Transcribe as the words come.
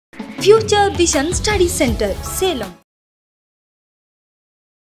Future Vision Study Center, Salem.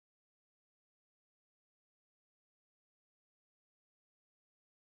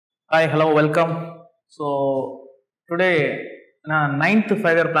 Hi, hello, welcome. So today நான் 9th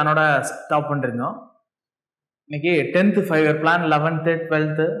 5-year plan ஓட stop பண்ணிருந்தோம். இன்னைக்கு 10th 5-year plan, 11th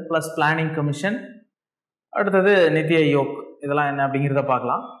 12th plus planning commission, அடுத்தது நிதி ஆயோக், இதெல்லாம் என்ன அப்படிங்கிறத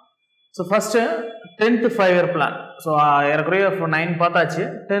பார்க்கலாம். So first 10th 5-year plan. So ஏறக்குறைய 9 பார்த்தாச்சு.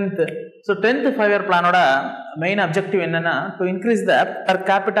 10th. So 10th 5-year பிளானோட main objective என்னன்னா, to increase the per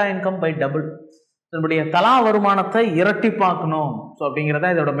capita income by double. இதனுடைய தலா வருமானத்தை இரட்டிப்பாக்கணும். ஸோ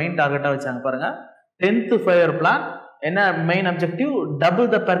அப்படிங்கிறத இதோட மெயின் டார்கெட்டாக வச்சாங்க பாருங்க. 10th 5-year பிளான் என்ன main objective?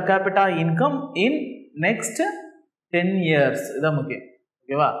 Double the per capita income in next 10 years. இதான் முக்கியம்.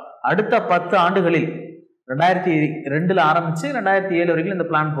 ஓகேவா? அடுத்த 10 ஆண்டுகளில் 2002 ஆரம்பிச்சு 2007 வரைக்கும் இந்த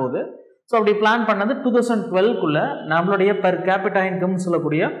பிளான் போகுது. ஸோ அப்படி பிளான் பண்ணது 2012குள்ள நம்மளுடைய பெர் கேபிட்டா இன்கம்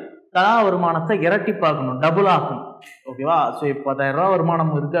சொல்லக்கூடிய தலா வருமானத்தை இரட்டிப்பாக்கணும், டபுள் ஆக்கணும். ஓகேவா? ஸோ இப்போ 10,000 ரூபா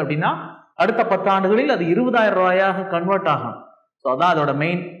வருமானம் இருக்கு அப்படின்னா அடுத்த 10 ஆண்டுகளில் அது 20,000 ரூபாயாக கன்வெர்ட் ஆகும். ஸோ அதான் அதோட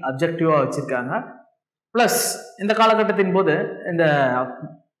மெயின் அப்ஜெக்டிவாக வச்சிருக்காங்க. ப்ளஸ் இந்த காலகட்டத்தின் போது இந்த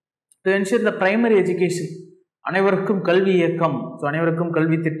to ensure the primary education, அனைவருக்கும் கல்வி இயக்கம், ஸோ அனைவருக்கும்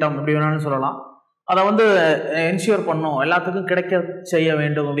கல்வி திட்டம் எப்படி வேணாலும் சொல்லலாம், அதை வந்து என்ஷூர் பண்ணும், எல்லாத்துக்கும் கிடைக்க செய்ய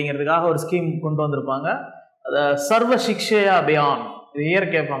வேண்டும் அப்படிங்கிறதுக்காக ஒரு ஸ்கீம் கொண்டு வந்திருப்பாங்க. அதை சர்வ சிக்ஷா அபியான், இது இயர்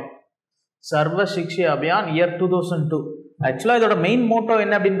கேட்பாங்க. சர்வ சிக்ஷா அபியான் இயர் 2002. ஆக்சுவலாக இதோட மெயின் மோட்டோ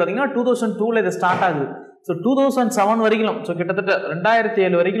என்ன அப்படின்னு பார்த்தீங்கன்னா 2002 இது ஸ்டார்ட் ஆகுது. ஸோ 2007 வரைக்கும், ஸோ கிட்டத்தட்ட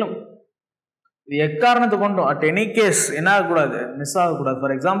 2007 வரைக்கும் இது எக்காரணத்தை கொண்டும் அட் எனி கேஸ் என்ன ஆகக்கூடாது, மிஸ் ஆகக்கூடாது.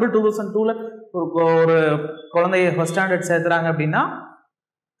 ஃபார் எக்ஸாம்பிள் 2002 ஒரு குழந்தைய ஃபர்ஸ்ட் ஸ்டாண்டர்ட் சேர்த்துறாங்க அப்படின்னா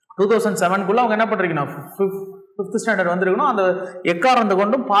 2007குள்ள அவங்க என்ன பண்ணுறீங்கன்னா 5th ஸ்டாண்டர்ட் வந்துருக்கணும். அந்த எக்காரணத்தை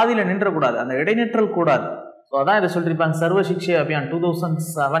கொண்டும் பாதியில் நின்றக்கூடாது, அந்த இடைநிற்றல் கூடாது. ஸோ அதான் இதை சொல்லியிருப்பாங்க சர்வ சிக்ஷா அபியான்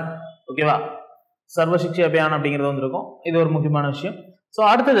 2007. ஓகேவா? சர்வ சிக்ஷா அபியான் அப்படிங்கிறது வந்துருக்கும். இது ஒரு முக்கியமான விஷயம். ஸோ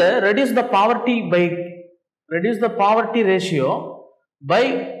அடுத்தது reduce the poverty ratio by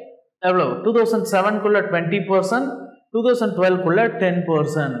எவ்வளோ? 2007குள்ள 20%, 2012குள்ள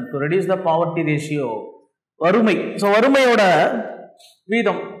 10%. To reduce the poverty ratio, வறுமை. ஸோ வறுமையோட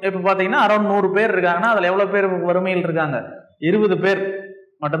வீதம் இப்போ பார்த்தீங்கன்னா அரௌண்ட் 100 பேர் இருக்காங்கன்னா அதில் எவ்வளோ பேர் வறுமையில் இருக்காங்க? 20 பேர்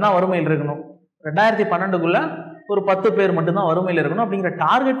மட்டும்தான் வறுமையில் இருக்கணும். 2012குள்ள ஒரு 10 பேர் மட்டும்தான் வறுமையில் இருக்கணும் அப்படிங்கிற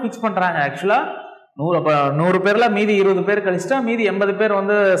டார்கெட் ஃபிக்ஸ் பண்ணுறாங்க. ஆக்சுவலாக 100 பேர்ல மீதி 20 பேர் கழிச்சிட்டா மீதி 80 பேர்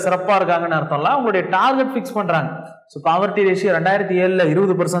வந்து சிறப்பாக இருக்காங்கன்னு அர்த்தம்ல. அவங்களுடைய டார்கெட் ஃபிக்ஸ் பண்ணுறாங்க. ஸோ பாவர்ட்டி ரேஷியோ 2007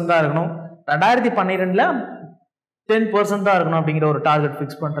 20% தான் இருக்கணும், 2012 10% தான் இருக்கணும் அப்படிங்கிற ஒரு டார்கெட்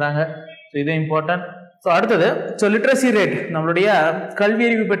ஃபிக்ஸ் பண்ணுறாங்க. ஸோ இது இம்பார்ட்டன்ட். ஸோ அடுத்தது ஸோ லிட்ரஸி ரேட், நம்மளுடைய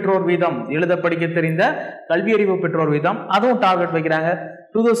கல்வியறிவு பெற்றோர் வீதம், எழுத படிக்க தெரிந்த கல்வியறிவு பெற்றோர் வீதம், அதுவும் டார்கெட் வைக்கிறாங்க.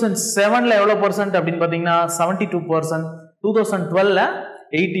 2007 எவ்வளோ % அப்படின்னு பார்த்தீங்கன்னா 72%, 2012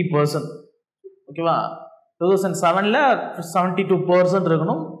 80%. ஓகேவா? 2007 72%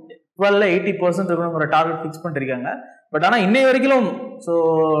 இருக்கணும், 12 80% இருக்கணுங்கிற டார்கெட் ஃபிக்ஸ் பண்ணிருக்காங்க. பட் ஆனால் இன்னை வரைக்கும் ஸோ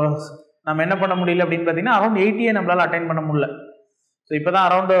நம்ம என்ன பண்ண முடியல அப்படின்னு பார்த்தீங்கன்னா அரௌண்ட் 80 நம்மளால அட்டைன் பண்ண முடியல. ஸோ இப்போ தான்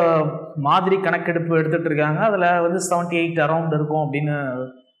அரௌண்டு மாதிரி கணக்கெடுப்பு எடுத்துகிட்டு இருக்காங்க, அதில் வந்து 78 அரௌண்ட் இருக்கும் அப்படின்னு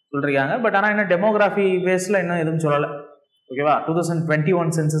சொல்லியிருக்காங்க. பட் ஆனால் என்ன டெமோகிராஃபி பேஸில் இன்னும் எதுவும் சொல்லலை. ஓகேவா?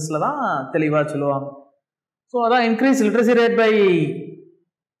 2021 சென்சஸில் தான் தெளிவாக சொல்லுவாங்க. ஸோ அதான் increase literacy rate by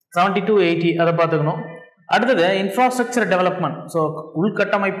 70 to 80, அதை பார்த்துக்கணும். அடுத்தது இன்ஃப்ராஸ்ட்ரக்சர் டெவலப்மெண்ட். ஸோ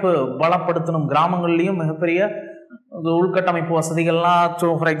உள்கட்டமைப்பு பலப்படுத்தணும். கிராமங்கள்லேயும் மிகப்பெரிய உள்கட்டமைப்பு வசதிகள்லாம்,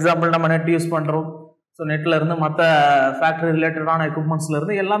 ஸோ ஃபார் எக்ஸாம்பிள் நம்ம நெட் யூஸ் பண்ணுறோம். ஸோ நெட்டில் இருந்து மற்ற ஃபேக்ட்ரி ரிலேட்டடான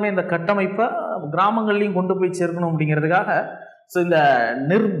எக்யூப்மெண்ட்ஸ்லேருந்து எல்லாமே இந்த கட்டமைப்பை கிராமங்கள்லையும் கொண்டு போய் சேர்க்கணும் அப்படிங்கிறதுக்காக ஸோ இந்த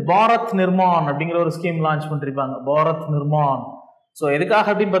பாரத் நிர்மான் அப்படிங்கிற ஒரு ஸ்கீம் லான்ச் பண்ணிருப்பாங்க. பாரத் நிர்மான். ஸோ எதுக்காக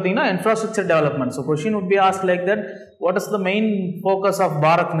அப்படின்னு பார்த்தீங்கன்னா infrastructure development. So question would be asked like that, what is the main focus of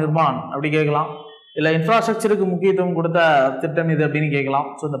Bharat Nirman அப்படி கேட்கலாம். இல்லை இன்ஃப்ராஸ்ட்ரக்சருக்கு முக்கியத்துவம் கொடுத்த திட்டம் இது அப்படின்னு கேட்கலாம்.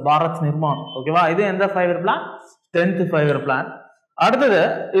 ஸோ இந்த பாரத் நிர்மான். ஓகேவா? இது எந்த 5-year plan? 10th 5-year plan. அடுத்தது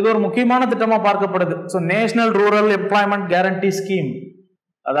இது ஒரு முக்கியமான திட்டமாக பார்க்கப்படுது. So national rural employment guarantee scheme,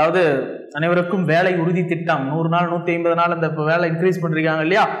 அதாவது அனைவருக்கும் வேலை உறுதி திட்டம். 100 நாள் 150 நாள் இந்த வேலை இன்க்ரீஸ் பண்ணிருக்காங்க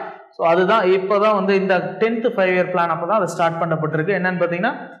இல்லையா? ஸோ அதுதான் இப்போதான் வந்து இந்த 10th 5-year பிளான் அப்போ தான் அதை ஸ்டார்ட் பண்ணப்பட்டிருக்கு. என்னன்னு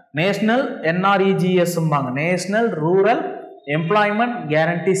பார்த்தீங்கன்னா national NREGS-ம்பாங்க, national rural employment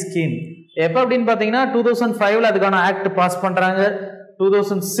guarantee scheme. எப்போ அப்படின்னு பார்த்தீங்கன்னா 2005 அதுக்கான ஆக்ட் பாஸ் பண்ணுறாங்க.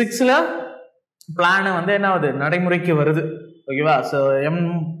 2006 பிளான் வந்து என்ன ஆகுது, நடைமுறைக்கு வருது. ஓகேவா? ஸோ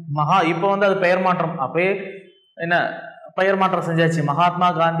இப்போ வந்து அது பெயர் மாற்றம், அப்பயே என்ன பெயர் மாற்றம் செஞ்சாச்சு. மகாத்மா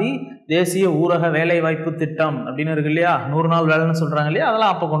காந்தி தேசிய ஊரக வேலை வாய்ப்பு திட்டம் அப்படின்னு இருக்கு இல்லையா? 100 நாள் வேலைன்னு சொல்றாங்க இல்லையா?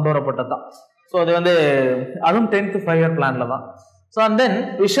 அதெல்லாம் அப்போ கொண்டு வரப்பட்டது தான். ஸோ அது வந்து அதுவும் 10th 5-year பிளான்ல தான். So and then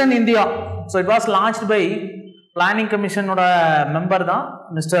vision India. So it was launched by planning கமிஷனோட member தான்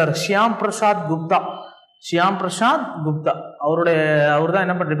மிஸ்டர் ஷியாம் பிரசாத் குப்தா. அவர் தான்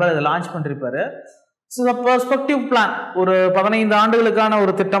என்ன பண்ணிருப்பாரு, இதை லான்ச் பண்ணிருப்பாரு. பெர்ஸ்பெக்டிவ் பிளான், ஒரு 15 ஆண்டுகளுக்கான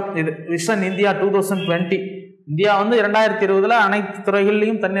ஒரு திட்டம் இது. Vision India 2020. இந்தியா வந்து 2020 அனைத்து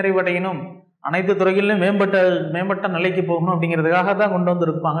துறைகளிலையும் தன்னிறைவடையணும், அனைத்து துறைகளிலும் மேம்பட்ட நிலைக்கு போகணும் அப்படிங்கிறதுக்காக தான் கொண்டு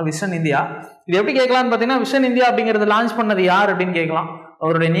வந்திருப்பாங்க விஷன் இந்தியா. இது எப்படி கேட்கலாம்னு பார்த்தீங்கன்னா, விஷன் இந்தியா அப்படிங்கிறது லான்ச் பண்ணது யார் அப்படின்னு கேட்கலாம்.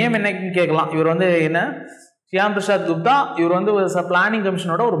 அவருடைய நேம் என்னன்னு கேட்கலாம். இவர் வந்து என்ன, ஷியாம் பிரசாத் குப்தா. இவர் வந்து பிளானிங்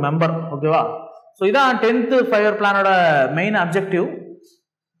கமிஷனோட ஒரு மெம்பர். ஓகேவா? ஸோ இதான் 10th 5-year பிளானோட main objective.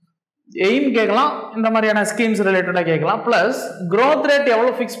 Aim கேட்கலாம், இந்த மாதிரியான ஸ்கீம்ஸ் ரிலேட்டடாக கேட்கலாம். ப்ளஸ் க்ரோத் ரேட்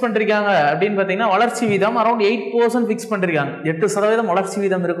எவ்வளோ ஃபிக்ஸ் பண்ணிருக்காங்க அப்படின்னு பார்த்தீங்கன்னா, வளர்ச்சி வீதம் அரௌண்ட் 8% ஃபிக்ஸ் பண்ணிருக்காங்க. 8% வளர்ச்சி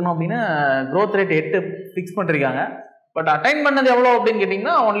வீதம் இருக்கணும் அப்படின்னு க்ரோத் ரேட் 8 ஃபிக்ஸ் பண்ணிருக்காங்க. பட் அட்டைன் பண்ணது எவ்வளோ அப்படின்னு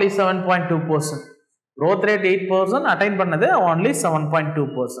கேட்டிங்கன்னா only 7.2%. க்ரோத் ரேட் 8%, அட்டைன் பண்ணது only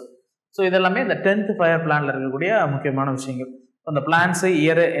 7.2%. ஸோ இதெல்லாமே இந்த 10th 5-year பிளானில் இருக்கக்கூடிய முக்கியமான விஷயங்கள். அந்த பிளான்ஸு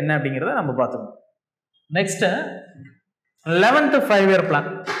இயர் என்ன அப்படிங்கிறத நம்ம பார்த்துக்கணும். Next 11th 5-year plan.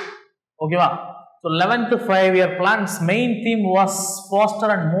 ஓகேவா? So 11th 5-year plans main theme was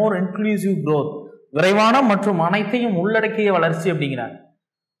pastor and more inclusive growth. விரைவான மற்றும் அனைத்தையும் உள்ளடக்கிய வளர்ச்சி அப்படிங்கிறாங்க.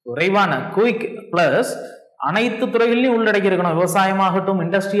 விரைவான குயிக் பிளஸ் அனைத்து துறைகளிலும் உள்ளடக்கி இருக்கணும். விவசாயமாகட்டும்,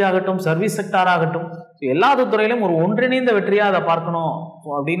 இண்டஸ்ட்ரி ஆகட்டும், சர்வீஸ் செக்டார் ஆகட்டும், எல்லா துறையிலும் ஒரு ஒன்றிணைந்த வெற்றியா அதை பார்க்கணும்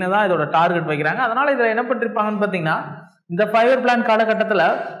அப்படின்னு தான் இதோட டார்கெட் வைக்கிறாங்க. அதனால இதில் என்ன பண்ணிருப்பாங்கன்னு பார்த்தீங்கன்னா, இந்த 5-year பிளான் காலகட்டத்தில்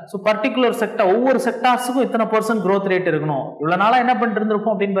பர்டிகுலர் செக்டர், ஒவ்வொரு செக்டார்ஸுக்கும் இத்தனை % க்ரோத் ரேட் இருக்கணும். இவ்வளோ நாளாக என்ன பண்ணிட்டு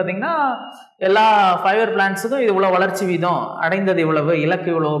இருந்திருப்போம் அப்படின்னு பார்த்தீங்கன்னா, எல்லா 5-year பிளான்ஸுக்கும் இவ்வளோ வளர்ச்சி வீதம், அடைந்தது இவ்வளவு, இலக்கு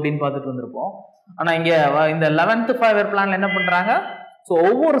இவ்வளவு அப்படின்னு பார்த்துட்டு இருந்திருப்போம். ஆனால் இங்கே இந்த 11th 5-year பிளான்ல என்ன பண்ணுறாங்க, ஸோ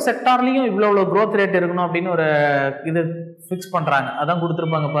ஒவ்வொரு செக்டார்லையும் இவ்வளோ க்ரோத் ரேட் இருக்கணும் அப்படின்னு ஒரு இது ஃபிக்ஸ் பண்ணுறாங்க. அதான்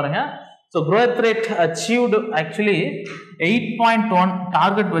கொடுத்துருப்பாங்க பாருங்க. So growth rate achieved actually 8.1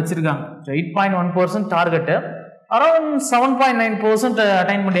 target வச்சிருக்காங்க. 8.1% டார்கெட்டு, அரௌண்ட் 7.9%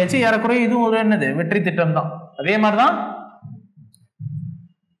 அட்டைன் பண்ணியாச்சு. ஏறக்குறைய இதுவும் ஒரு என்னது வெற்றி திட்டம் தான். அதே மாதிரி தான்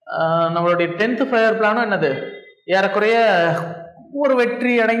நம்மளுடைய 10th 5-year பிளானும் என்னது, ஏறக்குறைய ஒரு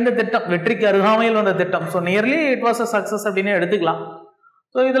வெற்றி அடைந்த திட்டம், வெற்றிக்கு அருகாமையில் வந்த திட்டம். So nearly it was a success அப்படின்னு எடுத்துக்கலாம்.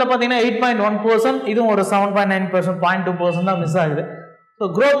 ஸோ இதில் பார்த்தீங்கன்னா 8.1%, இதுவும் ஒரு 7.9%, 0.2% தான் மிஸ் ஆகுது. So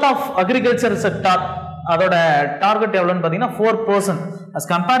growth of agriculture sector, அதோட டார்கெட் எவ்வளோன்னு பார்த்தீங்கன்னா 4%. as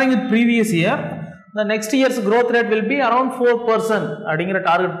comparing with previous year, the next year's growth rate will be around 4% அப்படிங்கிற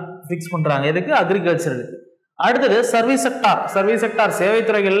டார்கெட் ஃபிக்ஸ் பண்ணுறாங்க. எதுக்கு? அக்ரிகல்ச்சருக்கு. அடுத்தது சர்வீஸ் செக்டார்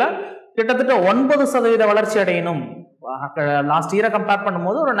சேவைத்துறைகளில் கிட்டத்தட்ட 9% வளர்ச்சி அடையணும். லாஸ்ட் இயரை கம்பேர்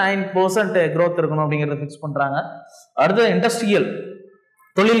பண்ணும்போது ஒரு 9% க்ரோத் இருக்கணும் அப்படிங்கிறத ஃபிக்ஸ் பண்ணுறாங்க. அடுத்தது இண்டஸ்ட்ரியல்,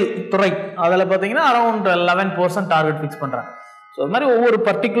 தொழில் துறை, அதில் பார்த்தீங்கன்னா அரௌண்ட் 11% டார்கெட் ஃபிக்ஸ் பண்ணுறாங்க. ஸோ அது மாதிரி ஒவ்வொரு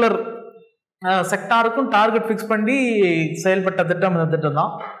பர்டிகுலர் செக்டாருக்கும் டார்கெட் ஃபிக்ஸ் பண்ணி செயல்பட்ட திட்டம் இந்த திட்டம்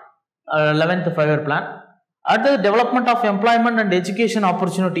தான் 11th 5-year பிளான். அடுத்தது development of employment and education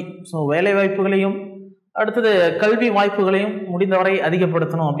opportunity. So வேலை வாய்ப்புகளையும் அடுத்தது கல்வி வாய்ப்புகளையும் முடிந்தவரை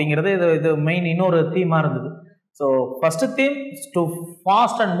அதிகப்படுத்தணும் அப்படிங்கிறது இது மெயின் இன்னொரு தீமாக இருந்தது. So first theme to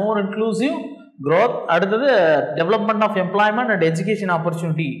fast and more inclusive growth. அடுத்தது development of employment and education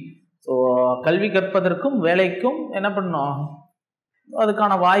opportunity. So கல்வி கற்பதற்கும் வேலைக்கும் என்ன பண்ணணும்,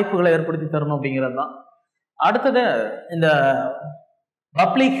 அதுக்கான வாய்ப்புகளை ஏற்படுத்தி தரணும் அப்படிங்கிறது தான். அடுத்தது இந்த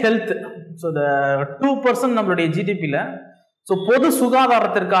பப்ளிக் ஹெல்த். ஸோ இந்த 2% நம்மளுடைய ஜிடிபியில் ஸோ பொது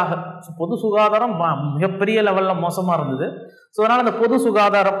சுகாதாரத்திற்காக, பொது சுகாதாரம் மிகப்பெரிய லெவலில் மோசமாக இருந்தது. ஸோ அதனால் அந்த பொது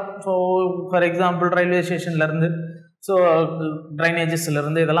சுகாதாரம், ஸோ ஃபார் எக்ஸாம்பிள் ரயில்வே ஸ்டேஷன்லேருந்து, ஸோ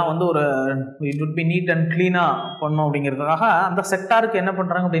ட்ரைனேஜஸ்லேருந்து இதெல்லாம் வந்து ஒரு it would be NEET and க்ளீனாக பண்ணணும் அப்படிங்கிறதுக்காக அந்த செக்டாருக்கு என்ன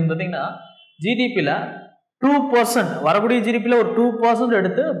பண்ணுறாங்க அப்படின்னு பார்த்தீங்கன்னா, ஜிடிபியில் 2%, வரக்கூடிய ஜிடிபியில் ஒரு 2%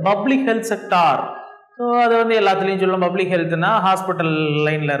 எடுத்து பப்ளிக் ஹெல்த் செக்டார். ஸோ அது வந்து எல்லாத்துலேயும் சொல்லலாம். பப்ளிக் ஹெல்த்னா ஹாஸ்பிட்டல்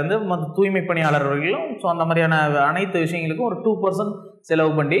லைனில் இருந்து மற்ற தூய்மை பணியாளர்களும், ஸோ அந்த மாதிரியான அனைத்து விஷயங்களுக்கும் ஒரு 2%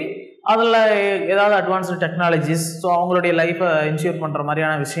 செலவு பண்ணி அதில் ஏதாவது அட்வான்ஸ்டு டெக்னாலஜிஸ், ஸோ அவங்களுடைய லைஃப்பை இன்ஷூர் பண்ணுற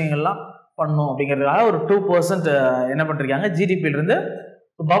மாதிரியான விஷயங்கள்லாம் பண்ணும் அப்படிங்கிறதுக்காக ஒரு 2% என்ன பண்ணிருக்காங்க, ஜிடிபியிலிருந்து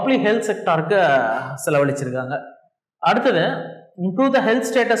பப்ளிக் ஹெல்த் செக்டாருக்கு செலவழிச்சிருக்காங்க. அடுத்தது improve the health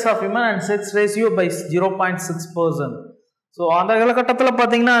status of women and sex ratio by 0.6%. So அந்த காலகட்டத்தில்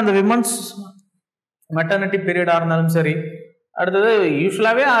பார்த்தீங்கன்னா அந்த விமன்ஸ் மெட்டர்னிட்டி பீரியடாக இருந்தாலும் சரி, அடுத்தது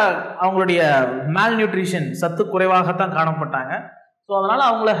யூஸ்வலாகவே அவங்களுடைய மேல் நியூட்ரிஷன், சத்து குறைவாகத்தான் காணப்பட்டாங்க. ஸோ அதனால்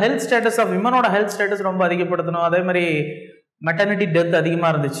அவங்கள health status of விமனோட health status ரொம்ப அதிகப்படுத்தணும். அதே மாதிரி மெட்டர்னிட்டி டெத்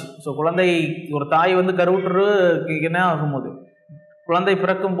அதிகமாக இருந்துச்சு. ஸோ குழந்தை, ஒரு தாய் வந்து கருவுற்று என்ன ஆகும்போது, குழந்தை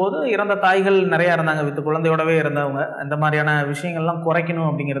பிறக்கும் போது இறந்த தாய்கள் நிறையா இருந்தாங்க, வித் குழந்தையோடவே இருந்தவங்க. அந்த மாதிரியான விஷயங்கள்லாம் குறைக்கணும்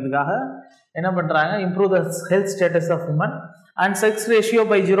அப்படிங்கிறதுக்காக என்ன பண்ணுறாங்க, improve the health status of women and sex ratio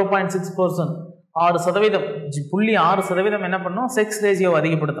by 0.6%. 6% என்ன பண்ணணும், செக்ஸ் ரேஷியோ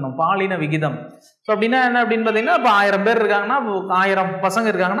அதிகப்படுத்தணும், பாலின விகிதம். ஸோ அப்படின்னா என்ன அப்படின்னு பார்த்தீங்கன்னா, இப்போ 1000 பேர் இருக்காங்கன்னா, 1000 பசங்க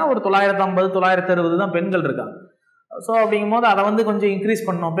இருக்காங்கன்னா ஒரு 950 960 தான் பெண்கள் இருக்காங்க. ஸோ அப்படிங்கும் போது அதை வந்து கொஞ்சம் இன்க்ரீஸ்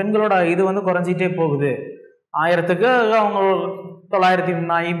பண்ணணும். பெண்களோட இது வந்து குறைஞ்சிட்டே போகுது. 1000க்கு அவங்க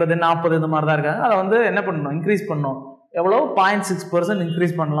 950 40 இந்த மாதிரி தான் இருக்காங்க. அதை வந்து என்ன பண்ணணும், இன்க்ரீஸ் பண்ணணும். எவ்வளோ 0.6%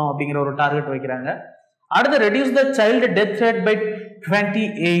 இன்க்ரீஸ் பண்ணலாம் அப்படிங்கிற ஒரு டார்கெட் வைக்கிறாங்க. அடுத்து reduce the child death rate by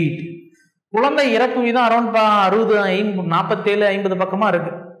 28. குழந்தை இறப்பு வீதம் அரௌண்ட் 60 47 50 பக்கமா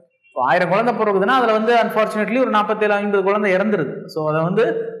இருக்கு. 1000 குழந்தை பிறகுதுன்னா அதில் வந்து அன்ஃபார்ச்சுனேட்லி ஒரு 47 50 குழந்தை இறந்துருது. ஸோ அதை வந்து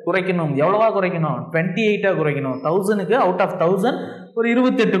குறைக்கணும். எவ்வளவா குறைக்கணும், 28 குறைக்கணும். 1000க்கு அவுட் ஆஃப் 1000 ஒரு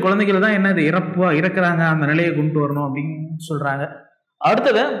 28 குழந்தைகள் தான் என்னது இறக்குறாங்க. அந்த நிலையை கொண்டு வரணும் அப்படின்னு சொல்றாங்க.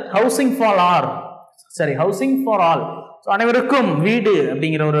 அடுத்தது ஹவுசிங் ஃபார் ஆல். ஸோ அனைவருக்கும் வீடு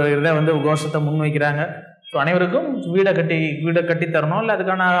அப்படிங்கிற ஒரு இதை வந்து கோஷத்தை முன்வைக்கிறாங்க. ஸோ அனைவருக்கும் வீடை கட்டி தரணும். இல்லை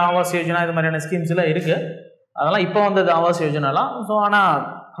அதுக்கான ஆவாஸ் யோஜனா இது மாதிரியான ஸ்கீம்ஸ் எல்லாம் இருக்கு. அதெல்லாம் இப்போ வந்தது ஆவாஸ் யோஜனாலாம். ஸோ ஆனால்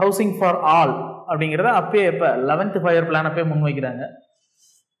ஹவுசிங் ஃபார் ஆல் அப்படிங்கிறத அப்பயே இப்போ 11th ஃபயர் பிளான் அப்பயே முன்வைக்கிறாங்க.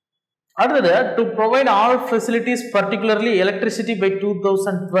 அடுத்தது to provide all facilities particularly electricity by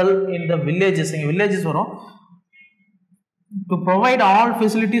 2012 in the villages. இங்கே வில்லேஜஸ் வரும். To provide all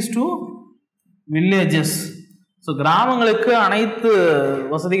facilities to villages. So கிராமங்களுக்கு அனைத்து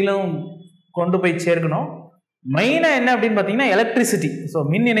வசதிகளும் கொண்டு போய் சேர்க்கணும். மெயினாக என்ன அப்படின்னு பார்த்தீங்கன்னா எலக்ட்ரிசிட்டி. ஸோ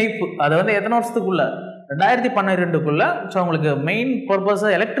மின் இணைப்பு அதை வந்து எத்தனை வருஷத்துக்குள்ள, 2012க்குள்ள. ஸோ அவங்களுக்கு மெயின்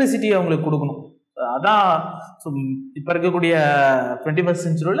பர்பஸாக எலக்ட்ரிசிட்டியை அவங்களுக்கு கொடுக்கணும். அதான் ஸோ இப்போ இருக்கக்கூடிய 21st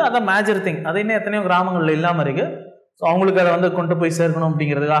செஞ்சுரியில் அதான் மேஜர் திங். அது இன்னும் எத்தனையோ கிராமங்களில் இல்லாமல் இருக்கு. ஸோ அவங்களுக்கு அதை வந்து கொண்டு போய் சேர்க்கணும்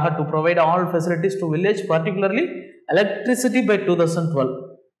அப்படிங்கிறதுக்காக to provide all facilities to village particularly electricity by 2012.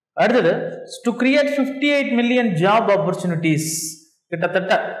 அடுத்தது to create 58 million job opportunities.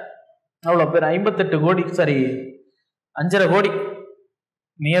 கிட்டத்தட்ட அவ்வளோ பேர் 58 கோடி 5.5 கோடி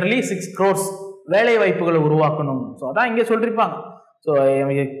நியர்லி 6 crores வேலை வாய்ப்புகளை உருவாக்கணும். ஸோ அதான் இங்கே சொல்லியிருப்பாங்க. ஸோ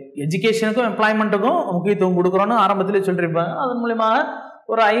எஜுகேஷனுக்கும் எம்ப்ளாய்மெண்ட்டுக்கும் முக்கியத்துவம் கொடுக்குறோன்னு ஆரம்பத்திலே சொல்லியிருப்பாங்க. அதன் மூலியமாக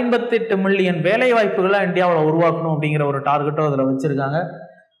ஒரு 58 மில்லியன் வேலை வாய்ப்புகளை இந்தியாவில் உருவாக்கணும் அப்படிங்கிற ஒரு டார்கெட்டும் அதில் வச்சிருக்காங்க.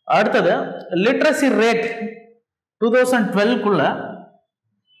 அடுத்தது லிட்ரஸி ரேட் 2012க்குள்ள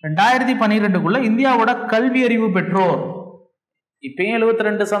 2012க்குள்ள இந்தியாவோட கல்வி அறிவு பெற்றோர் இப்பயும்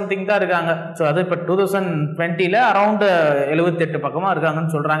 72 சம்திங் தான் இருக்காங்க. ஸோ அது இப்போ 2020ல் அரௌண்ட் 78 பக்கமாக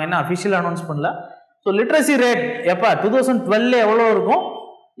இருக்காங்கன்னு சொல்கிறாங்க. என்ன அஃபிஷியல் அனௌன்ஸ் பண்ணல. ஸோ லிட்ரஸி ரேட் எப்போ 2012 எவ்வளோ இருக்கும்,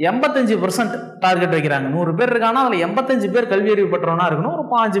 85% டார்கெட் வைக்கிறாங்க. 100 பேர் இருக்காங்கன்னா அதில் 85 பேர் கல்வி அறிவு பெற்றவனா இருக்கணும். ஒரு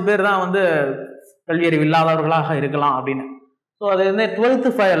 5 பேர் தான் வந்து கல்வி அறிவு இல்லாதவர்களாக இருக்கலாம் அப்படின்னு. ஸோ அது வந்து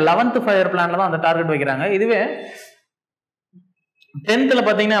 11th ஃபயர் பிளான்ல தான் அந்த டார்கெட் வைக்கிறாங்க. இதுவே 10th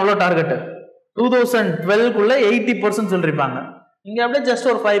பார்த்தீங்கன்னா எவ்வளோ டார்கெட், 2012க்குள்ள 80% சொல்லியிருப்பாங்க. இங்கே அப்படியே ஜஸ்ட்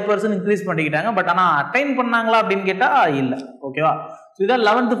ஒரு 5% இன்க்ரீஸ் பண்ணிக்கிட்டாங்க. பட் ஆனால் அட்டைன் பண்ணாங்களா அப்படின்னு கேட்டால் இல்லை. ஓகேவா. ஸோ இதான்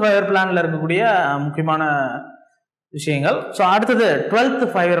 11th ஃபயர் பிளான்ல இருக்கக்கூடிய முக்கியமான விஷயங்கள். ஸோ அடுத்தது 12th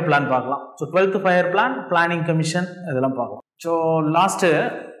ஃபயர் பிளான் பார்க்கலாம். So 12th fire plan, planning commission இதெல்லாம் பார்க்கலாம். ஸோ லாஸ்ட்டு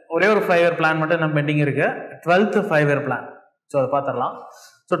ஒரே ஒரு ஃபயர் பிளான் மட்டும் நம்ம பெண்டிங் இருக்கு, 12th ஃபயர் பிளான். ஸோ அதை பார்த்துடலாம்.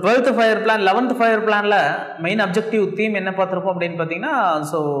 So 12th fire plan, 11th fire பிளான்ல மெயின் அப்ஜெக்டிவ் தீம் என்ன பார்த்துருப்போம் அப்படின்னு பார்த்தீங்கன்னா,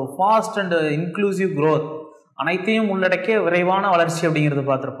 so fast and inclusive growth, அனைத்தையும் உள்ளடக்கிய விரைவான வளர்ச்சி அப்படிங்கிறது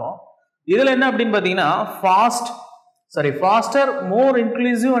பார்த்துருப்போம். இதில் என்ன அப்படின்னு பார்த்தீங்கன்னா pastor more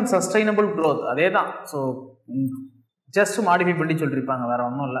inclusive and sustainable growth. அதே தான். ஸோ ஜஸ்ட் மாடிஃபை பண்ணி சொல்லியிருப்பாங்க, வேற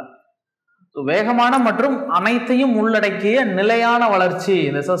ஒன்றும் இல்லை. ஸோ வேகமான மற்றும் அனைத்தையும் உள்ளடக்கிய நிலையான வளர்ச்சி,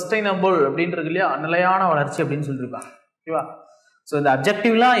 இந்த சஸ்டைனபிள் அப்படின்றது இல்லையா, நிலையான வளர்ச்சி அப்படின்னு சொல்லியிருப்பாங்க. ஓகேவா. ஸோ இந்த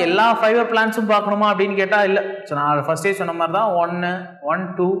அப்ஜெக்டிவ்லாம் எல்லா ஃபயர் பிளான்ஸும் பார்க்கணுமா அப்படின்னு கேட்டால் இல்லை. ஸோ நான் ஃபர்ஸ்டே சொன்ன மாதிரி தான் 1, 1,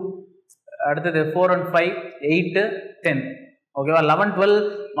 2, அடுத்தது 4 and 5, 8, 10. ஓகேவா. 11, 12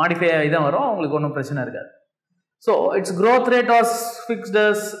 மாடிஃபை இதான் வரும், உங்களுக்கு ஒன்றும் பிரச்சனை இருக்காது. So it's growth rate was fixed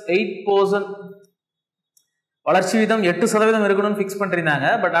as 8%. வளர்ச்சி வீதம் 8% இருக்கணும்னு ஃபிக்ஸ் பண்ணிருந்தாங்க.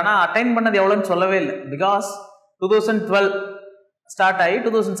 பட் ஆனால் அட்டைன் பண்ணது எவ்வளோன்னு சொல்லவே இல்லை. பிகாஸ் 2012 ஸ்டார்ட் ஆகி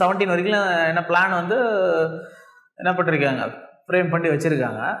 2017 வரைக்கும் என்ன பிளான் வந்து என்ன பண்ணிருக்காங்க, ஃப்ரேம் பண்ணி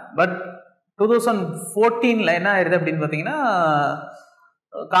வச்சிருக்காங்க. பட் 2014ல் என்ன ஆயிருது அப்படின்னு பார்த்தீங்கன்னா,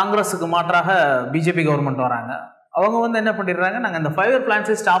 காங்கிரஸுக்கு மாற்றாக பிஜேபி கவர்மெண்ட் வராங்க. அவங்க வந்து என்ன பண்ணிடுறாங்க, நாங்கள் இந்த ஃபயர்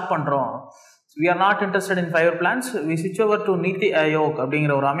பிளான்ஸை ஸ்டாப் பண்ணுறோம், we are not interested in fire plans, we switch over to நீதி ஆயோக்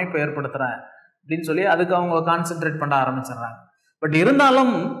அப்படிங்கிற ஒரு அமைப்பை ஏற்படுத்துகிறேன் அப்படின்னு சொல்லி அதுக்கு அவங்க கான்சென்ட்ரேட் பண்ண ஆரம்பிச்சிடுறாங்க. பட்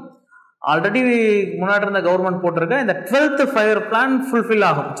இருந்தாலும் ஆல்ரெடி முன்னாடி இருந்த கவர்மெண்ட் போட்டிருக்க இந்த 12th ஃபயர் பிளான் ஃபுல்ஃபில்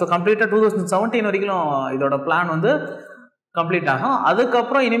ஆகும். ஸோ கம்ப்ளீட்டாக 2017 வரைக்கும் இதோட பிளான் வந்து கம்ப்ளீட் ஆகும்.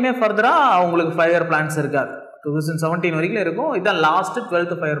 அதுக்கப்புறம் இனிமேல் ஃபர்தராக அவங்களுக்கு ஃபயர் பிளான்ஸ் இருக்காது. 2017 வரைக்கும் இருக்கும். இதுதான் லாஸ்ட்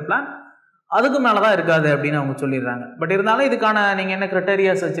 12th ஃபயர் பிளான். அதுக்கு மேலே தான் இருக்காது அப்படின்னு அவங்க சொல்லிடுறாங்க. பட் இருந்தாலும் இதுக்கான நீங்கள் என்ன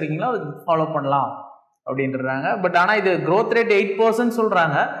கிரைட்டீரியாஸ் வச்சுருக்கீங்களோ அது ஃபாலோ பண்ணலாம் அப்படின்றாங்க. பட் ஆனால் இது growth rate 8%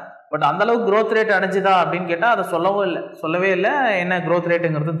 சொல்கிறாங்க. பட் அந்த அளவுக்கு growth rate அடைஞ்சுதா அப்படின்னு கேட்டால் அதை சொல்லவே இல்லை என்ன growth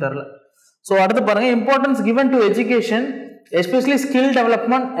rateங்கிறது தெரில. ஸோ அடுத்து பாருங்க, importance given to education, especially skill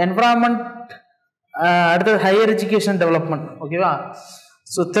development, environment, அடுத்தது ஹையர் எஜுகேஷன் டெவலப்மெண்ட். ஓகேவா?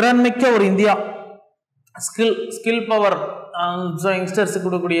 ஸோ திறன்மிக்க ஒரு இந்தியா, ஸ்கில் பவர், ஸோ யங்ஸ்டர்ஸுக்கு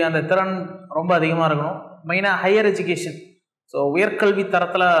கொடுக்கக்கூடிய அந்த திறன் ரொம்ப அதிகமாக இருக்கணும். மெயினாக ஹையர் எஜுகேஷன், ஸோ உயர்கல்வி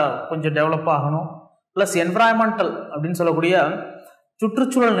தரத்தில் கொஞ்சம் டெவலப் ஆகணும். ப்ளஸ் என்விரான்மெண்டல் அப்படின்னு சொல்லக்கூடிய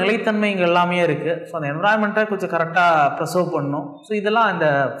சுற்றுச்சூழல் நிலைத்தன்மை இங்கே எல்லாமே இருக்குது. ஸோ அந்த என்விரான்மெண்ட்டை கொஞ்சம் கரெக்டாக ப்ரிசர்வ் பண்ணணும். ஸோ இதெல்லாம் இந்த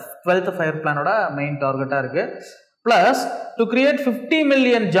 12th ஃபயர் பிளானோட மெயின் டார்கெட்டாக இருக்குது. Plus two create 50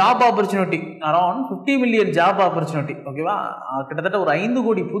 million job opportunity, around 50 million job opportunity. ஓகேவா? கிட்டத்தட்ட ஒரு 5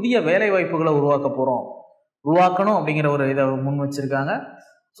 கோடி புதிய வேலை வாய்ப்புகளை உருவாக்கணும் அப்படிங்கிற ஒரு இதை முன் வச்சிருக்காங்க.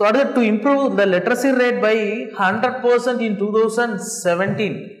 ஸோ அடுத்து to improve the literacy rate by 100% இன்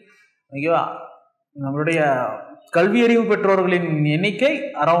 2017. ஓகேவா? நம்மளுடைய கல்வி அறிவு பெற்றோர்களின் எண்ணிக்கை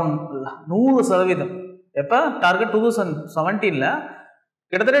அரௌண்ட் 100%. எப்போ டார்கெட் 2017ல்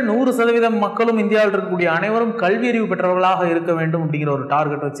கிட்டத்தட்ட 100% மக்களும் இந்தியாவில் இருக்கக்கூடிய அனைவரும் கல்வி அறிவு பெற்றவர்களாக இருக்க வேண்டும் அப்படிங்கிற ஒரு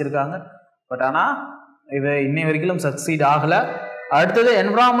டார்கெட் வச்சிருக்காங்க. பட் ஆனால் இது இன்னை வரைக்கும் சக்சீட் ஆகலை. அடுத்தது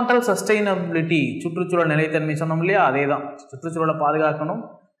என்விரான்மெண்டல் சஸ்டைனபிலிட்டி, சுற்றுச்சூழல் நிலைத்தன்மை சொன்னோம் இல்லையா, அதே தான். சுற்றுச்சூழலை பாதுகாக்கணும்,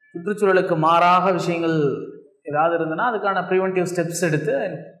 சுற்றுச்சூழலுக்கு மாறாக விஷயங்கள் ஏதாவது இருந்ததுன்னா அதுக்கான ப்ரிவென்டிவ் ஸ்டெப்ஸ் எடுத்து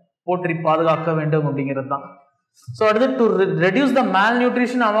போற்றி பாதுகாக்க வேண்டும் அப்படிங்கிறது தான். ஸோ அடுத்து டு ரெடியூஸ் த மேல்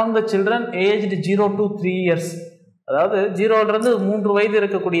nutrition among the children aged 0 to 3 years, அதாவது 0லேருந்து 3 வயது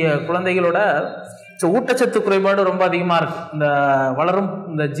இருக்கக்கூடிய குழந்தைகளோட ஊட்டச்சத்து குறைபாடு ரொம்ப அதிகமாக இருக்குது. இந்த வளரும்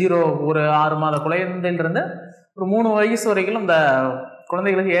இந்த 6 மாத குழந்தையிலிருந்து ஒரு 3 வயசு வரைக்கும் இந்த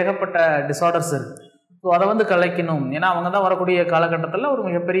குழந்தைகளுக்கு ஏகப்பட்ட டிஸார்டர்ஸ் இருக்குது. ஸோ அதை வந்து கலைக்கணும். ஏன்னா அவங்க தான் வரக்கூடிய காலகட்டத்தில் ஒரு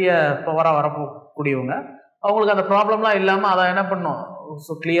மிகப்பெரிய பவராக வரக்கூடியவங்க. அவங்களுக்கு அந்த ப்ராப்ளம்லாம் இல்லாமல் அதை என்ன பண்ணணும்,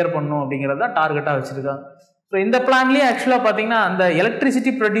 ஸோ கிளியர் பண்ணணும் அப்படிங்கிறது தான் டார்கெட்டாக வச்சுருக்காங்க. ஸோ இந்த பிளான்லேயே ஆக்சுவலாக பார்த்தீங்கன்னா அந்த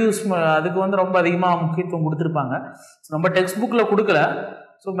எலக்ட்ரிசிட்டி ப்ரொடியூஸ் அதுக்கு வந்து ரொம்ப அதிகமாக முக்கியத்துவம் கொடுத்துருப்பாங்க. நம்ம டெக்ஸ்ட் புக்கில் கொடுக்கல.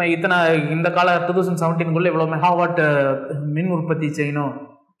 ஸோ இந்த கால 2017 இவ்வளோ மெகாவாட் மின் உற்பத்தி செய்யணும்.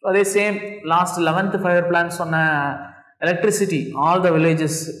 அதே same last 11th fire plan சொன்ன எலக்ட்ரிசிட்டி ஆல் த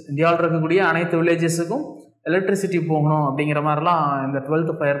வில்லேஜஸ், இந்தியாவில் இருக்கக்கூடிய அனைத்து வில்லேஜஸுக்கும் எலக்ட்ரிசிட்டி போகணும் அப்படிங்கிற மாதிரிலாம் இந்த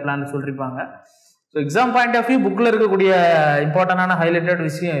 12th ஃபயர் பிளான் சொல்லியிருப்பாங்க. So exam point of view புக்கில் இருக்கக்கூடிய இம்பார்ட்டண்டான ஹைலைட்டட்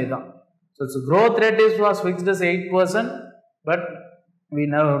விஷயம் இதுதான். So its growth rate was fixed as 8%, but we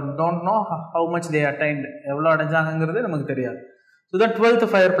don't know how much they attained. எவ்வளோ அடைஞ்சாங்கிறது நமக்கு தெரியாது. ஸோ தான் 12th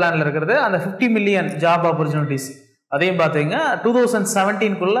ஃபயர் பிளானில் இருக்கிறது அந்த 50 million ஜாப் ஆப்பர்ச்சுனிட்டிஸ். அதையும் பார்த்தீங்க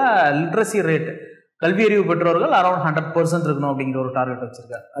 2017 லிட்ரஸி ரேட், கல்வி அறிவு பெற்றோர்கள் அரௌண்ட் 100% இருக்கணும் அப்படிங்கிற ஒரு டார்கெட்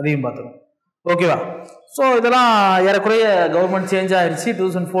வச்சிருக்காரு. அதையும் பார்த்துக்கணும். ஓகேவா? ஸோ இதெல்லாம் ஏறக்குறைய கவர்மெண்ட் சேஞ்ச் ஆயிடுச்சு,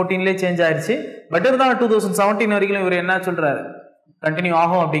 2014 சேஞ்ச் ஆயிடுச்சு. பட் இருந்தாலும் 2017 வரைக்கும் இவர் என்ன சொல்றாரு, கண்டினியூ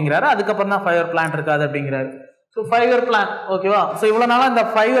ஆகும் அப்படிங்கிறாரு. அதுக்கப்புறம் தான் 5 பிளான் இருக்காது அப்படிங்கிறாரு. ஸோ 5 பிளான் ஓகேவா? ஸோ இவ்வளோ நாளாக இந்த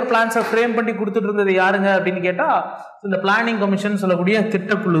 5 பிளான்ஸை ஃப்ரேம் பண்ணி கொடுத்துட்டு இருந்தது யாருங்க அப்படின்னு கேட்டால் இந்த பிளானிங் கமிஷன் சொல்லக்கூடிய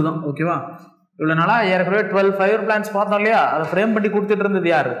திட்டக்குழு தான். ஓகேவா? இவ்வளோ நாளாக ஏற்கனவே 12 5 பிளான்ஸ் பார்த்தோம் இல்லையா, அதை ஃப்ரேம் பண்ணி கொடுத்துட்டு இருந்தது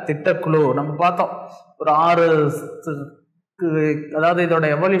யார்? திட்டக்குழு. நம்ம பார்த்தோம் ஒரு 6, அதாவது இதோட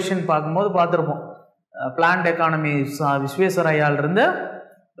எவல்யூஷன் பார்க்கும்போது பார்த்துருப்போம். பிளான்ட் எக்கானமி விஸ்வேஸ்வரையாலிருந்து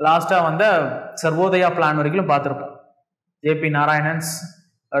லாஸ்ட்டாக வந்த சர்வோதயா பிளான் வரைக்கும் பார்த்துருப்போம். ஜேபி நாராயணன்ஸ்,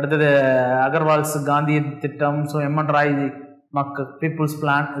 அடுத்தது அகர்வால்ஸ் காந்தி திட்டம், so MN Rai peoples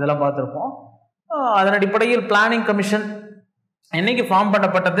plan, இதெல்லாம் பார்த்துருப்போம். அதன் அடிப்படையில் பிளானிங் கமிஷன் என்னைக்கு ஃபார்ம்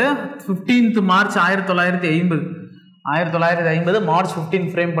பண்ணப்பட்டது? 15th March 1950 மார்ச் 15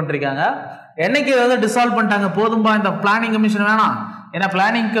 ஃப்ரேம் பண்ணிருக்காங்க. என்னைக்கு இதை வந்து டிசால்வ் பண்ணிட்டாங்க, போதும்பா இந்த பிளானிங் கமிஷன் வேணாம், ஏன்னா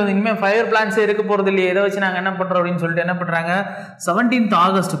பிளானிங்க்கு இனிமேல் 5 பிளான்ஸே இருக்க போகிறது இல்லையே, இதை வச்சு நாங்கள் என்ன பண்ணுறோம் அப்படின்னு சொல்லிட்டு என்ன பண்ணுறாங்க, 17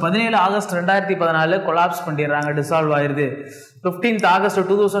 ஆகஸ்ட் 2014 கொலாப்ஸ் பண்ணிடுறாங்க, டிசால்வ் ஆயிடுது. 15 ஆகஸ்ட்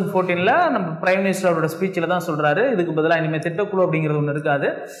 2014 நம்ம பிரைம் மினிஸ்டரோட ஸ்பீச்சில் தான் சொல்கிறாரு, இதுக்கு பதிலாக இனிமேல் திட்டக்குழு அப்படிங்கிறது ஒன்று இருக்காது,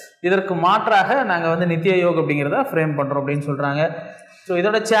 இதற்கு மாற்றாக நாங்கள் வந்து நித்தி ஆயோக் அப்படிங்கிறத ஃப்ரேம் பண்ணுறோம் அப்படின்னு சொல்கிறாங்க. ஸோ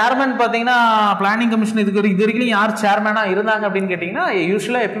இதோட சேர்மன் பார்த்தீங்கன்னா பிளானிங் கமிஷன் இது வரைக்கும் யார் சேர்மனாக இருந்தாங்க அப்படின்னு கேட்டிங்கன்னா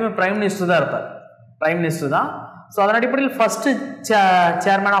யூஸ்வலாக எப்பயுமே பிரைம் மினிஸ்டர் தான் இருப்பார், பிரைம் மினிஸ்டர் தான். ஸோ அதன் அடிப்படையில் first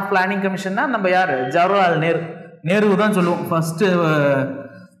chairman of planning commission தான் நம்ம யார், ஜவஹர்லால் நேரு தான் சொல்லுவோம். First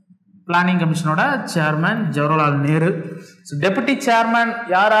planning கமிஷனோட chairman Jawaharlal Nehru. So deputy chairman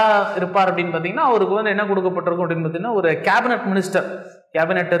யாரா இருப்பார் அப்படின்னு பார்த்தீங்கன்னா அவருக்கு வந்து என்ன கொடுக்கப்பட்டிருக்கும் அப்படின்னு பார்த்தீங்கன்னா ஒரு கேபினட் மினிஸ்டர்,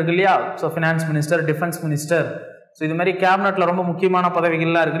 கேபினெட் இருக்கு இல்லையா, so finance minister, defence minister, so இது மாதிரி கேபினெட்டில் ரொம்ப முக்கியமான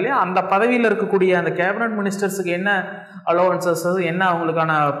பதவிகள்லாம் இருக்கு இல்லையா, அந்த பதவியில் இருக்கக்கூடிய அந்த கேபினட் மினிஸ்டர்ஸுக்கு என்ன அலோவன்சஸ், என்ன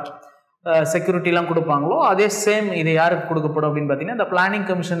அவங்களுக்கான செக்யூரிட்டிலாம் கொடுப்பாங்களோ அதே சேம் இது யாருக்கு கொடுக்கப்படும் அப்படின்னு பார்த்தீங்கன்னா இந்த பிளானிங்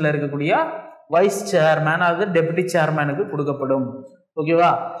கமிஷனில் இருக்கக்கூடிய வைஸ் சேர்மேன், அதாவது டெபுட்டி சேர்மேனுக்கு கொடுக்கப்படும்.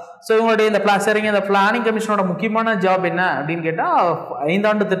 ஓகேவா? ஸோ இவங்களுடைய இந்த சரிங்க, இந்த பிளானிங் கமிஷனோட முக்கியமான ஜாப் என்ன அப்படின்னு கேட்டால் 5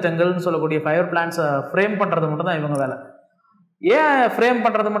 ஆண்டு திட்டங்கள்னு சொல்லக்கூடிய 5 பிளான்ஸை ஃப்ரேம் பண்ணுறது மட்டும் தான் இவங்க வேலை. ஏன் ஃப்ரேம்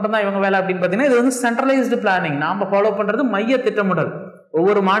பண்ணுறது மட்டும்தான் இவங்க வேலை அப்படின்னு பார்த்தீங்கன்னா, இது வந்து சென்ட்ரலைஸ்டு பிளானிங். நாம் ஃபாலோ பண்ணுறது மைய திட்டமிடல்.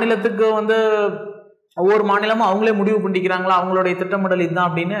 ஒவ்வொரு மாநிலத்துக்கு வந்து ஒவ்வொரு மாநிலமும் அவங்களே முடிவு பண்ணிக்கிறாங்களா அவங்களுடைய திட்டமிடல் இதுதான்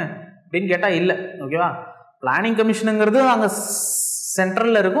அப்படின்னு கேட்டால் இல்லை. ஓகேவா? பிளானிங் கமிஷனுங்கிறது அங்கே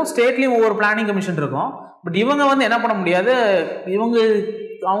சென்ட்ரலில் இருக்கும், ஸ்டேட்லேயும் ஒவ்வொரு பிளானிங் கமிஷன் இருக்கும். பட் இவங்க வந்து என்ன பண்ண முடியாது, இவங்க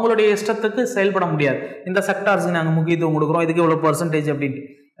அவங்களுடைய இஷ்டத்துக்கு செயல்பட முடியாது. இந்த செக்டார்ஸுக்கு நாங்கள் முக்கியத்துவம் கொடுக்குறோம், இதுக்கு இவ்வளோ பர்சன்டேஜ் அப்படின்ட்டு.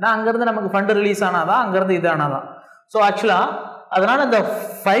 ஏன்னா அங்கேருந்து நமக்கு ஃபண்டு ரிலீஸ் ஆனாதான், அங்கேருந்து இது ஆனாதான். ஸோ ஆக்சுவலாக அதனால் இந்த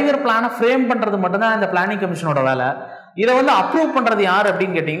 5 இயர் பிளானை ஃப்ரேம் பண்ணுறது மட்டும்தான் இந்த பிளானிங் கமிஷனோட வேலை. இதை வந்து அப்ரூவ் பண்ணுறது யார்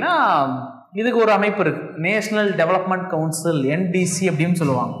அப்படின்னு கேட்டிங்கன்னா, இதுக்கு ஒரு அமைப்பு இருக்குது, நேஷனல் டெவலப்மெண்ட் கவுன்சில், என்டிசி அப்படின்னு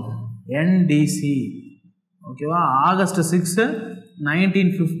சொல்லுவாங்க. என்டிசி. ஓகேவா? August 6,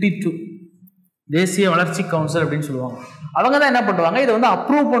 1952 தேசிய வளர்ச்சி கவுன்சில் அப்படின்னு சொல்லுவாங்க. அவங்க தான் என்ன பண்ணுவாங்க, இதை வந்து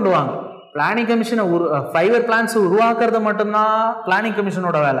அப்ரூவ் பண்ணுவாங்க. பிளானிங் கமிஷனை 5 இயர் பிளான்ஸ் உருவாக்குறது மட்டும்தான் பிளானிங்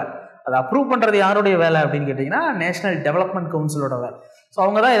கமிஷனோட வேலை. அதை அப்ரூவ் பண்ணுறது யாருடைய வேலை அப்படின்னு கேட்டிங்கன்னா, நேஷனல் டெவலப்மெண்ட் கவுன்சிலோட வேலை. ஸோ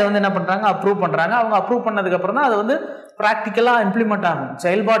அவங்க தான் இதை வந்து என்ன பண்ணுறாங்க, அப்ரூவ் பண்ணுறாங்க. அவங்க அப்ரூவ் பண்ணதுக்கப்புறம் தான் அது வந்து ப்ராக்டிக்கலாக இம்ப்ளிமெண்ட் ஆகும்,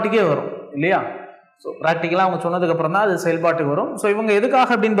 செயல்பாட்டுக்கே வரும் இல்லையா? ஸோ ப்ராக்டிக்கலாக அவங்க சொன்னதுக்கப்புறம் தான் அது செயல்பாட்டுக்கு வரும். ஸோ இவங்க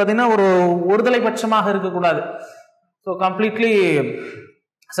எதுக்காக அப்படின்னு பார்த்தீங்கன்னா, ஒருதலை பட்சமாக இருக்கக்கூடாது. So completely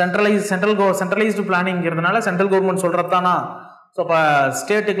centralised பிளானிங்கிறதுனால central government சொல்கிறதானா, so இப்போ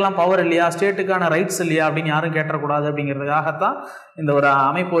ஸ்டேட்டுக்கெலாம் பவர் இல்லையா, ஸ்டேட்டுக்கான ரைட்ஸ் இல்லையா அப்படின்னு யாரும் கேட்டக்கூடாது அப்படிங்கிறதுக்காகத்தான் இந்த ஒரு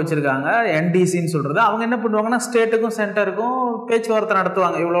அமைப்பு வச்சுருக்காங்க, என்டிசின்னு சொல்கிறது. அவங்க என்ன பண்ணுவாங்கன்னா, ஸ்டேட்டுக்கும் சென்டருக்கும் பேச்சுவார்த்தை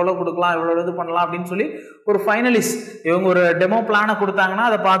நடத்துவாங்க. இவ்வளோ கொடுக்கலாம், இவ்வளோ இது பண்ணலாம் அப்படின்னு சொல்லி ஒரு ஃபைனலிஸ்ட், இவங்க ஒரு டெமோ பிளானை கொடுத்தாங்கன்னா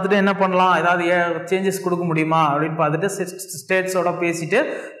அதை பார்த்துட்டு என்ன பண்ணலாம், ஏதாவது சேஞ்சஸ் கொடுக்க முடியுமா அப்படின்னு பார்த்துட்டு ஸ்டேட்ஸோட பேசிட்டு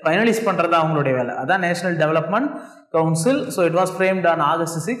ஃபைனலிஸ்ட் பண்ணுறது அவங்களுடைய வேலை. அதான் national development council. So it was framed on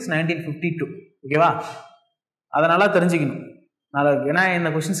August 6, 1952. ஓகேவா? அதனால தெரிஞ்சுக்கணும். ஏன்னா இந்த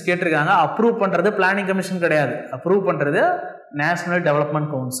கொஸ்டின்ஸ் கேட்டிருக்காங்க. அப்ரூவ் பண்ணுறது பிளானிங் கமிஷன் கிடையாது, அப்ரூவ் பண்ணுறது national development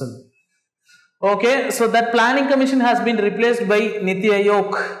council. Okay, so that planning commission has been replaced by நிதி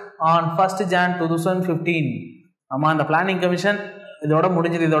ஆயோக் ஆன் 1 January 2015. ஆமாம், அந்த பிளானிங் கமிஷன் இதோட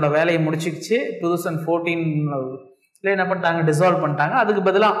முடிஞ்சது, இதோட வேலையை முடிச்சிக்கிச்சு. 2014 என்ன பண்ணிட்டாங்க, டிசால்வ் பண்ணிட்டாங்க. அதுக்கு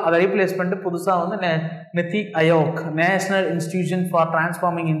பதிலாக அதை ரீப்ளேஸ் பண்ணிட்டு புதுசாக வந்து நிதி Aayog, national institution for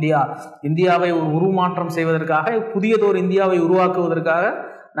transforming India, இந்தியாவை ஒரு உருமாற்றம் செய்வதற்காக, புதியதொரு இந்தியாவை உருவாக்குவதற்காக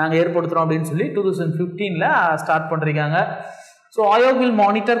நாங்கள் ஏற்படுத்துகிறோம் அப்படின்னு சொல்லி 2015 ஸ்டார்ட் பண்ணிருக்காங்க. So Aayog will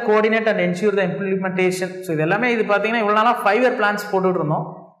monitor, coordinate and ensure the implementation. So இது எல்லாமே இது பார்த்தீங்கன்னா இவ்வளோ நாளாக 5 இயர் பிளான்ஸ் போட்டுட்டு இருந்தோம்.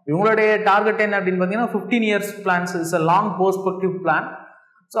 இவங்களுடைய டார்கெட் என்ன அப்படின்னு பார்த்தீங்கன்னா 15 years plans. It's a long perspective plan.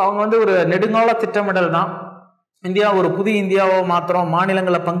 So அவங்க வந்து ஒரு நெடுங்கால திட்டமிடல் தான். இந்தியா ஒரு புதிய இந்தியாவை மாத்திரம்,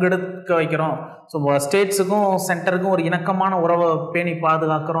 மாநிலங்களை பங்கெடுக்க வைக்கிறோம், ஸோ ஸ்டேட்ஸுக்கும் சென்டருக்கும் ஒரு இணக்கமான உறவை பேணி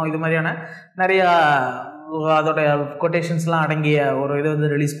பாதுகாக்கிறோம், இது மாதிரியான நிறையா அதோடைய கொட்டேஷன்ஸ்லாம் அடங்கிய ஒரு இதை வந்து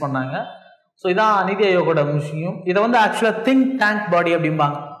ரிலீஸ் பண்ணாங்க. ஸோ இதான் நிதி ஆயோகோட விஷயம். இதை வந்து ஆக்சுவலாக திங்க் டேங்க் பாடி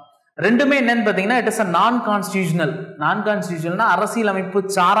அப்படிம்பாங்க. ரெண்டுமே என்னன்னு பார்த்தீங்கன்னா, இட் இஸ் அ நான் கான்ஸ்டியூஷனல்னா அரசியல் அமைப்பு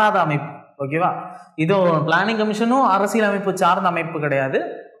சாராத அமைப்பு. ஓகேவா? இதுவும் பிளானிங் கமிஷனும் அரசியல் அமைப்பு சார்ந்த அமைப்பு கிடையாது.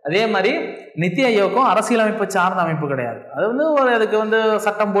 அதே மாதிரி நிதி ஆயோக்கும் அரசியலமைப்பு சார்ந்த அமைப்பு கிடையாது. அது வந்து அதுக்கு வந்து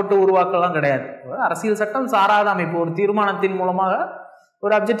சட்டம் போட்டு உருவாக்கலாம் கிடையாது. அரசியல் சட்டம் சாராத அமைப்பு, ஒரு தீர்மானத்தின் மூலமாக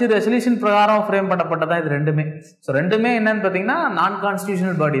ஒரு அப்ஜெக்டிவ் ரெசல்யூஷன் பிரகாரம் ஃப்ரேம் பண்ணப்பட்டதான் இது ரெண்டுமே. ஸோ ரெண்டுமே என்னன்னு பார்த்தீங்கன்னா நான்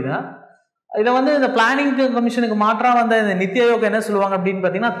கான்ஸ்டியூஷனல் பாடி தான். இதை வந்து இந்த பிளானிங் கமிஷனுக்கு மாற்றாக வந்த இந்த நிதி ஆயோக் என்ன சொல்லுவாங்க அப்படின்னு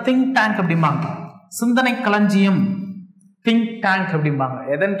பார்த்தீங்கன்னா, திங்க் டேங்க் அப்படிம்பாங்க, சிந்தனை களஞ்சியம், திங்க் டேங்க் அப்படிம்பாங்க.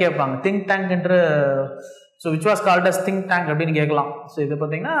 எதன்னு கேட்பாங்க, திங்க் டேங்க் என்று. So which was called as think tank அப்படின்னு கேட்கலாம். ஸோ இது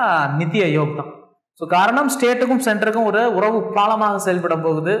பார்த்தீங்கன்னா நிதி ஆயோக் தான். ஸோ காரணம், ஸ்டேட்டுக்கும் சென்டருக்கும் ஒரு உறவு பாலமாக செயல்பட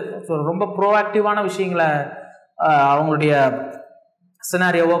போகுது. ஸோ ரொம்ப ப்ரோஆக்டிவான விஷயங்களை அவங்களுடைய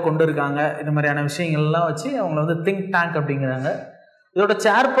சினாரியோவாக கொண்டு இருக்காங்க. இது மாதிரியான விஷயங்கள்லாம் வச்சு அவங்கள வந்து திங்க் டேங்க் அப்படிங்கிறாங்க. இதோட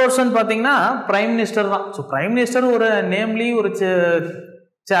சேர்பர்சன் பார்த்தீங்கன்னா பிரைம் மினிஸ்டர் தான். ஸோ பிரைம் மினிஸ்டர் ஒரு நேம்லி ஒரு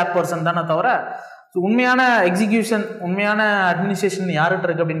சேர்பர்சன் தானே தவிர, உண்மையான எக்ஸிக்யூஷன், உண்மையான அட்மினிஸ்ட்ரேஷன் யார்கிட்ட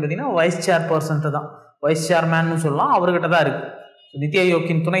இருக்குது அப்படின்னு பார்த்தீங்கன்னா வைஸ் சேர்பர்சன் தான், வைஸ் சேர்மேன்னு சொல்லலாம், அவர்கிட்ட தான் இருக்குது. நிதி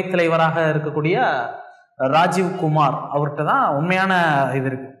ஆயோக்கின் துணைத் தலைவராக இருக்கக்கூடிய ராஜீவ் குமார் அவர்கிட்ட தான் உண்மையான இது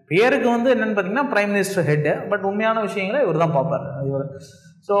இருக்குது. பேருக்கு வந்து என்னென்னு பார்த்தீங்கன்னா பிரைம் மினிஸ்டர் ஹெட்டு, பட் உண்மையான விஷயங்களை இவர் தான் பார்ப்பார் இவர்.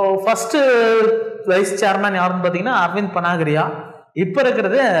 ஸோ ஃபஸ்ட்டு வைஸ் சேர்மேன் யாருன்னு பார்த்தீங்கன்னா அரவிந்த் பனாகரியா, இப்போ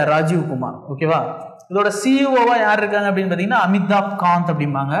இருக்கிறது ராஜீவ் குமார். ஓகேவா? இதோட சிஇஓவா யார் இருக்காங்க அப்படின்னு பார்த்தீங்கன்னா அமிதாப் காந்த்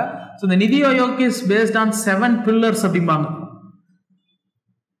அப்படிம்பாங்க. ஸோ இந்த நிதி Aayog is based on 7 pillars அப்படிம்பாங்க.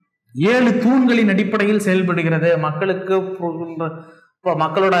 7 தூண்களின் அடிப்படையில் செயல்படுகிறது. மக்களுக்கு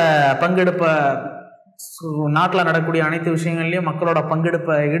மக்களோட பங்கெடுப்பை, நாட்டில் நடக்கக்கூடிய அனைத்து விஷயங்கள்லையும் மக்களோட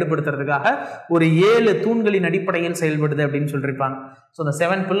பங்கெடுப்பை ஈடுபடுத்துறதுக்காக ஒரு 7 தூண்களின் அடிப்படையில் செயல்படுது அப்படின்னு சொல்லியிருப்பாங்க. ஸோ இந்த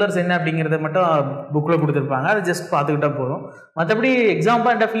 7 pillars என்ன அப்படிங்கிறத மட்டும் புக்கில் கொடுத்துருப்பாங்க, அதை ஜஸ்ட் பார்த்துக்கிட்டா போதும். மற்றபடி எக்ஸாம்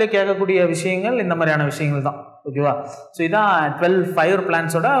பாயிண்ட் ஆஃப் வியூல கேட்கக்கூடிய விஷயங்கள் இந்த மாதிரியான விஷயங்கள் தான். ஓகேவா? ஸோ இதான் 12 5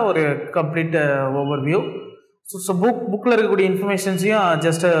 பிளான்ஸோட ஒரு கம்ப்ளீட் ஓவர் வியூ. ஸோ புக்கில் இருக்கக்கூடிய இன்ஃபர்மேஷன்ஸையும்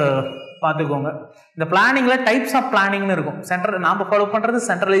ஜஸ்ட்டு பார்த்துக்கோங்க. இந்த பிளானிங்கில் டைப்ஸ் ஆஃப் பிளானிங்னு இருக்கும். நாம் ஃபாலோ பண்ணுறது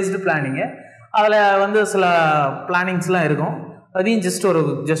சென்ட்ரலைஸ்டு பிளானிங்கு. அதில் வந்து சில பிளானிங்ஸ்லாம் இருக்கும். அதையும்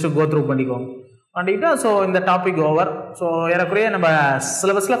ஜஸ்ட் கோ த்ரூ பண்ணிக்கோங்க. ஸோ இந்த டாபிக் ஓவர். ஸோ ஏறக்குறைய நம்ம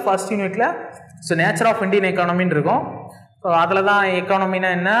சிலபஸில் ஃபர்ஸ்ட் யூனிட்டில் ஸோ நேச்சர் ஆஃப் இந்தியன் எக்கானமின்னு இருக்கும். ஸோ அதில் தான் எக்கானமினா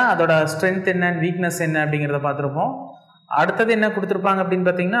என்ன, அதோட ஸ்ட்ரென்த் என்ன, வீக்னஸ் என்ன அப்படிங்கிறத பார்த்துருப்போம். அடுத்தது என்ன கொடுத்துருப்பாங்க அப்படின்னு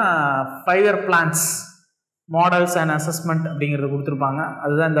பார்த்தீங்கன்னா 5 year plans, models and assessment அப்படிங்கிறது கொடுத்துருப்பாங்க.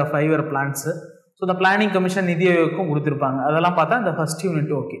 அதுதான் இந்த 5 இயர் பிளான்ஸு. ஸோ இந்த பிளானிங் கமிஷன் நிதி ஆயோக்கும் கொடுத்துருப்பாங்க. அதெல்லாம் பார்த்தா இந்த ஃபர்ஸ்ட்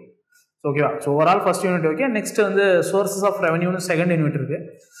யூனிட் ஓகே. ஓகேவா? So overall first unit okay. Next வந்து சோர்சஸ் ஆஃப் ரெவன்யூன்னு செகண்ட் யூனிட் இருக்குது.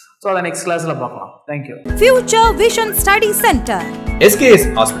 ஸோ அதை நெக்ஸ்ட் கிளாஸில் பார்க்கலாம். Thank you. Future Vision Study Center, SKS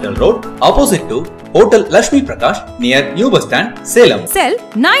Hospital Road, opposite to Hotel Lakshmi Prakash, near New Bus Stand, Salem. Cell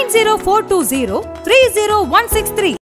 90420 30163.